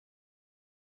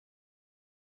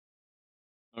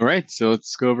All right, so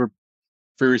let's go over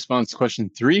free response question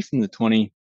 3 from the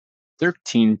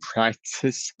 2013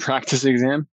 practice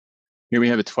exam. Here we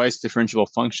have a twice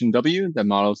differentiable function w that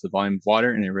models the volume of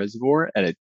water in a reservoir at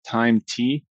a time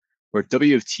t, where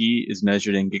w of t is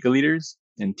measured in gigaliters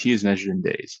and t is measured in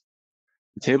days.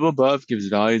 The table above gives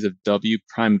values of w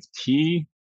prime of t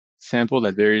sampled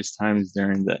at various times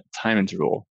during the time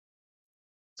interval.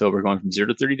 So we're going from 0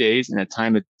 to 30 days, and at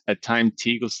time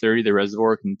t equals 30, the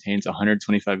reservoir contains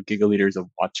 125 gigaliters of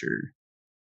water.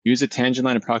 Use a tangent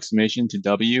line approximation to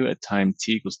W at time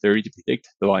t equals 30 to predict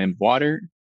the volume of water,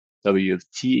 W of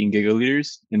t in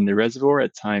gigaliters, in the reservoir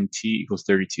at time t equals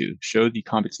 32. Show the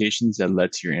computations that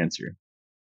led to your answer.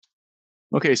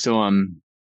 Okay, so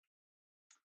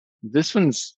this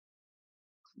one's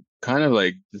kind of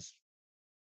like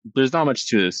there's not much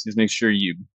to this. Just make sure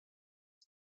you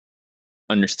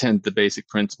understand the basic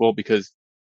principle, because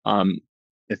um,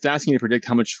 it's asking you to predict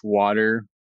how much water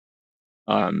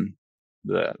um,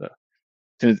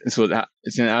 so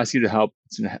it's going to ask you to help.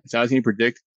 It's asking you to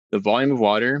predict the volume of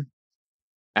water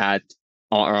at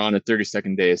or on a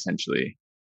 30-second day, essentially,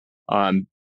 um,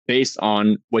 based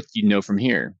on what you know from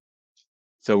here.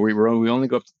 So we only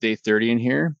go up to day 30 in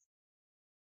here.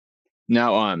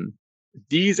 Now,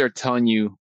 these are telling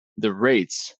you the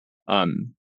rates,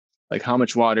 like how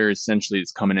much water essentially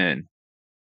is coming in.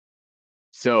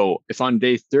 So if on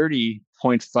day 30,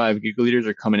 0.5 gigaliters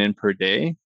are coming in per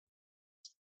day,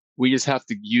 we just have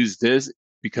to use this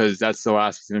because that's the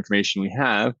last piece of information we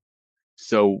have.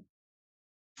 So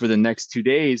for the next 2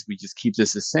 days, we just keep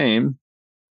this the same.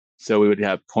 So we would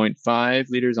have 0.5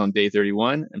 liters on day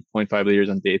 31 and 0.5 liters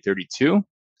on day 32.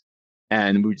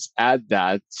 And we just add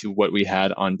that to what we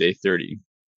had on day 30.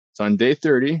 So on day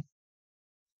 30,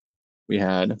 we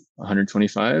had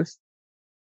 125.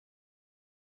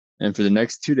 And for the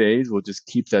next 2 days, we'll just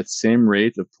keep that same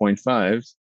rate of 0.5.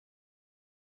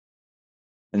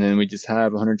 And then we just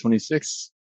have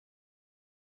 126.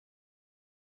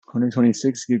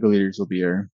 126 gigaliters will be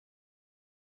our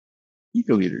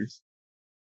gigaliters.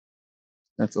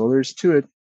 That's all there is to it.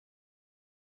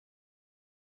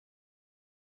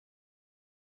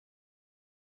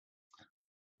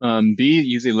 B,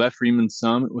 use a left Riemann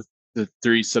sum with the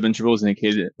 3 subintervals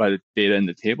indicated by the data in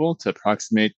the table to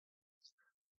approximate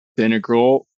the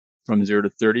integral from 0 to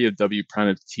 30 of w prime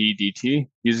of t dt.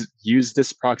 Use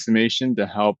this approximation to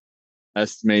help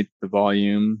estimate the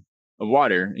volume of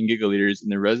water in gigaliters in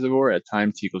the reservoir at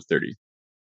time t equals 30.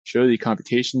 Show the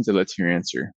computations that led to your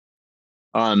answer.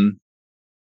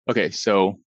 Okay,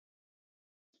 so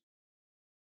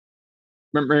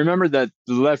remember that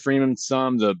the left Riemann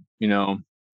sum,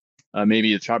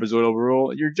 maybe the trapezoidal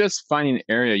rule, you're just finding an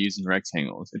area using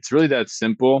rectangles. It's really that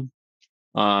simple.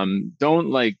 Don't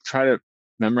like try to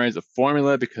memorize a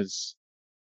formula, because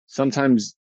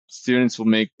sometimes students will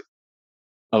make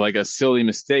a silly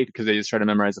mistake because they just try to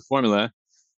memorize a formula.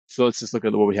 So let's just look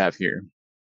at what we have here.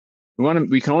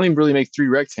 We can only really make 3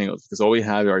 rectangles because all we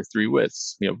have are 3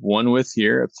 widths. We have one width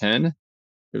here of 10, we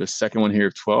have a second one here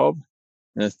of 12,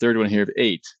 and a third one here of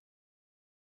 8.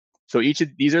 So each of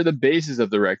these are the bases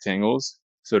of the rectangles,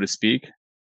 so to speak.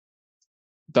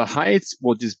 The heights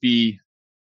will just be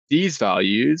these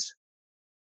values,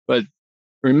 but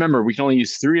remember, we can only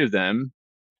use 3 of them,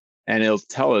 and it'll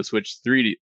tell us which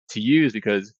 3 to use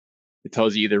because it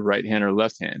tells you either right hand or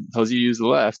left hand. It tells you to use the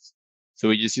left, so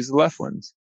we just use the left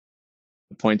ones.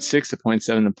 The 0.6, the 0.7,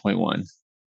 the 0.1.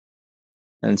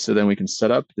 And so then we can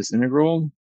set up this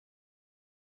integral,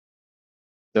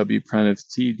 w prime of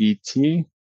t dt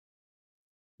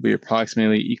will be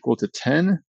approximately equal to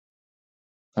 10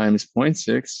 times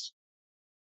 0.6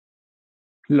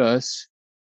 plus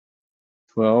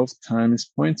 12 times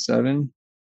 0.7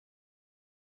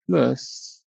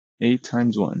 plus 8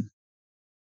 times 1.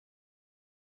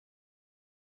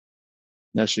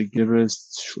 That should give us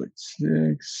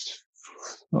 6,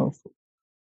 12,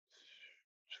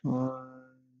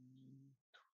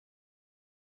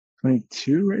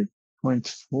 22, right?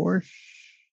 0.4.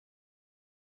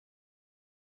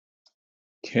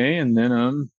 Okay, and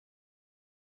then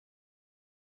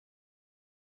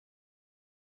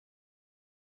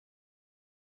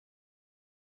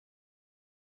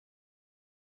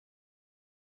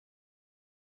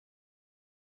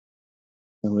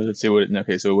let's see what.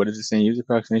 Okay, so what is it saying? Use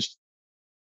approximation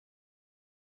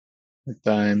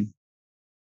time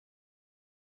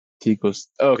t equals.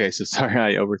 Oh, okay, so sorry,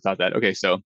 I overthought that. Okay,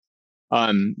 so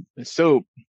um, so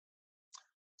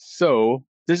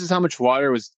this is how much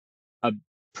water was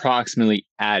approximately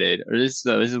added, or this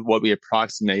is what we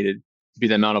approximated to be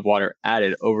the amount of water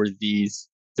added over these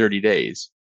 30 days.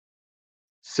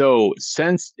 So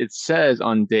since it says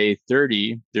on day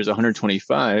 30, there's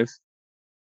 125,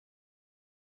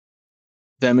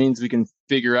 that means we can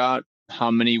figure out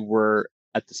how many were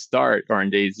at the start or on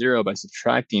day 0 by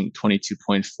subtracting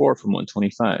 22.4 from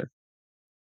 125.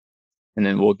 And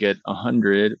then we'll get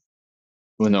 100,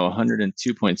 well, no,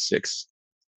 102.6.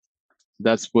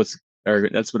 That's what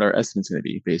our estimate's going to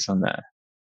be based on that.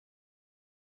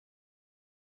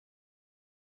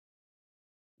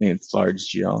 I think it's large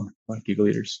GL, like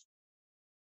gigaliters.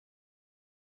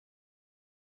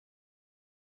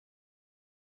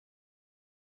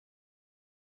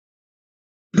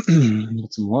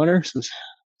 Need some water.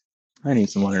 I need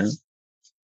some water.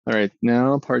 All right,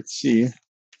 now part C.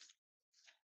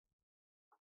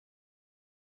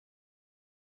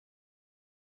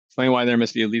 Explain why there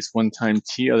must be at least one time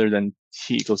t other than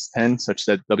t equals 10, such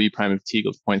that W prime of t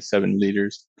equals 0.7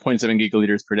 liters, 0.7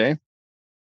 gigaliters per day.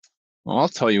 Well, I'll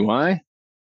tell you why.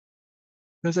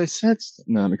 Because I said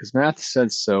no, because math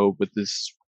said so with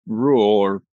this rule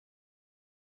or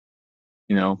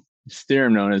this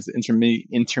theorem known as the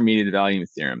intermediate value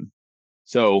theorem.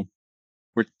 So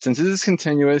since this is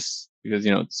continuous, because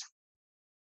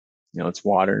it's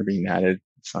water being added,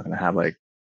 it's not going to have like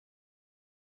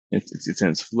it's in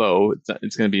its flow.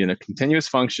 It's going to be in a continuous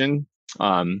function.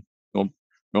 Won't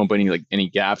be any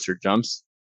gaps or jumps.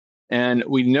 And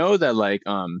we know that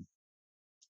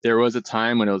there was a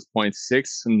time when it was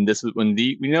 0.6, and this was when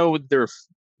we know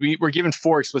we were given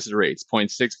 4 explicit rates: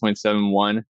 0.6,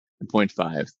 0.71, and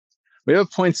 0.5. We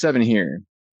have 0.7 here.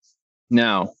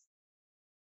 Now,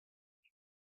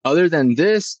 other than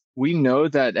this, we know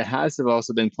that it has to have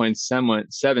also been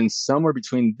 0.7 somewhere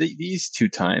between these two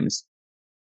times.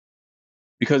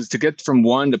 Because to get from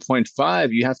 1 to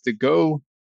 0.5, you have to go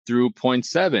through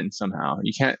 0.7 somehow.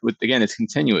 You can't, again, it's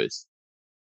continuous.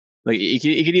 Like it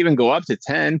could even go up to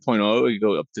 10.0, it could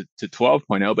go up to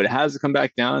 12.0, but it has to come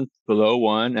back down below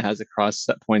 1. It has to cross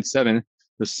 0.7.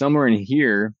 So somewhere in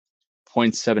here,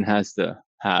 0.7 has to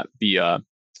be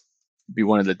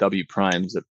one of the W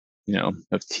primes of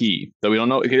t. So we don't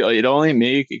know. It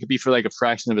could be for like a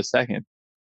fraction of a second,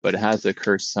 but it has to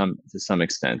occur to some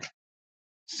extent.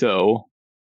 So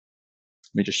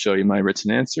let me just show you my written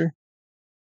answer.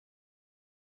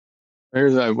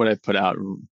 Here's what I put out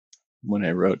when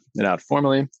I wrote it out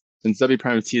formally. Since W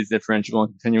prime of t is differentiable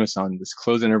and continuous on this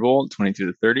closed interval, 22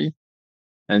 to 30,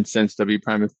 and since W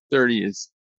prime of 30 is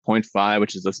 0.5,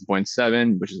 which is less than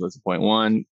 0.7, which is less than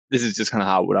 0.1, this is just kind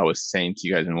of what I was saying to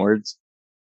you guys in words.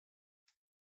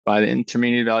 By the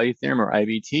intermediate value theorem, or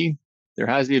IVT, there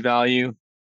has to be a value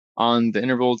on the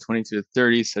interval 22 to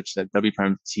 30 such that W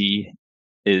prime of t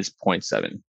is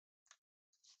 0.7.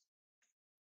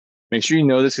 Make sure you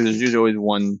know this because there's usually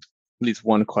always at least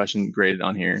one question graded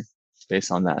on here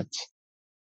based on that.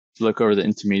 Look over the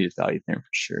intermediate value theorem for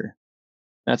sure.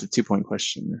 That's a 2-point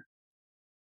question.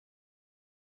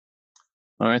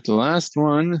 All right, the last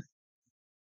one.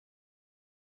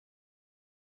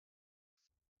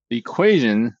 The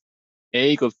equation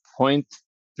A equals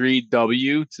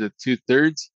 0.3W to the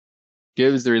 2/3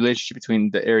 gives the relationship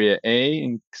between the area A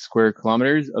in square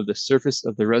kilometers of the surface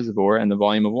of the reservoir and the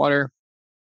volume of water,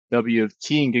 W of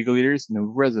t in gigaliters in the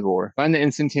reservoir. Find the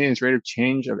instantaneous rate of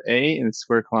change of A in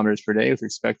square kilometers per day with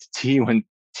respect to t when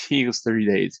t equals 30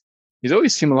 days. These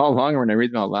always seem a lot longer when I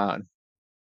read them out loud.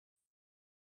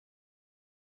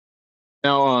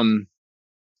 Now,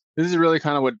 this is really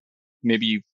kind of what maybe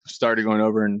you started going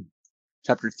over in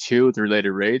chapter 2 with the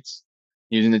related rates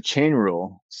using the chain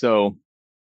rule. So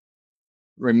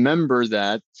remember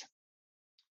that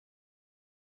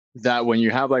when you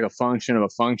have like a function of a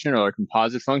function or a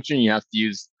composite function, you have to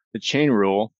use the chain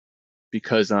rule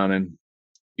because the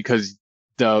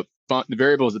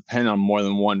variables depend on more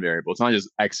than one variable. It's not just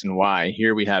x and y.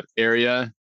 Here we have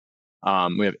area,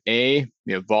 we have A,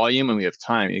 we have volume, and we have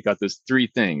time. You got those 3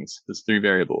 things, those 3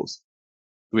 variables.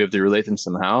 We have to relate them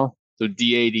somehow. So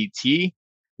dA dt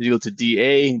is equal to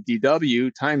dA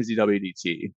dW times dW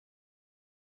dt.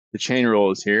 The chain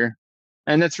rule is here.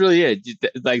 And that's really it.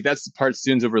 Like that's the part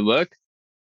students overlook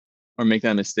or make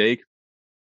that mistake.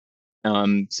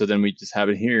 So then we just have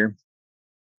it here.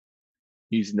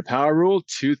 Using the power rule,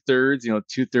 2/3,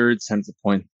 2/3 times the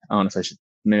point. I don't know if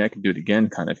maybe I can do it again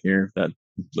kind of here. If that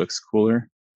looks cooler.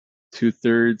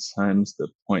 2/3 times the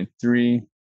 0.3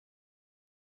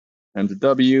 times the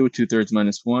W, 2/3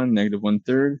 minus 1, negative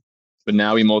 1/3. But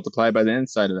now we multiply by the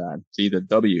inside of that. So either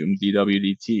W, dW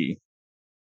dt,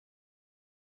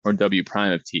 or W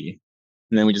prime of t.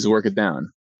 And then we just work it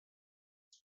down.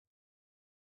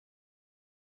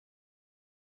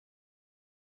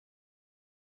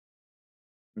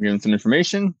 We're given some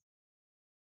information.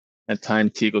 At time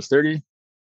t equals 30,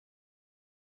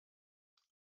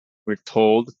 we're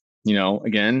told,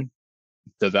 again,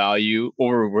 the value,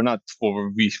 or we're not, or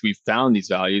we found these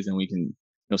values and we can,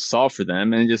 solve for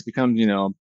them, and it just becomes, a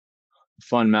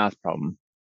fun math problem.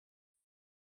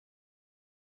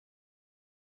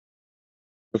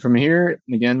 But from here,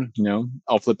 again,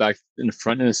 I'll flip back in the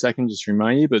front in a second, just to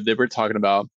remind you, but they were talking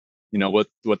about, what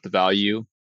the value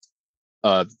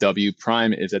of W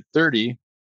prime is at 30.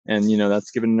 And,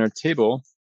 that's given in our table.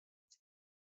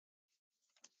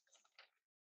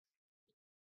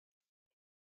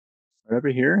 Right over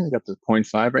here, I got the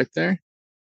 0.5 right there.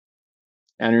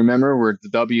 And remember, where the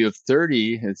W of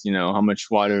 30 is, how much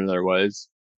water there was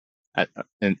at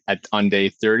on day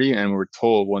 30, and we're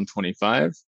told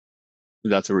 125. So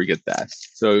that's where we get that.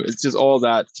 So it's just all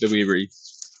that we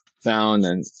found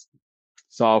and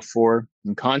solved for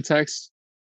in context,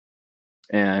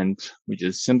 and we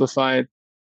just simplified,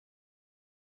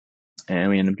 and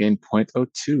we end up getting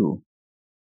 0.02.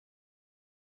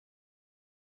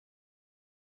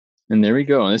 And there we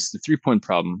go. And this is the 3-point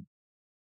problem.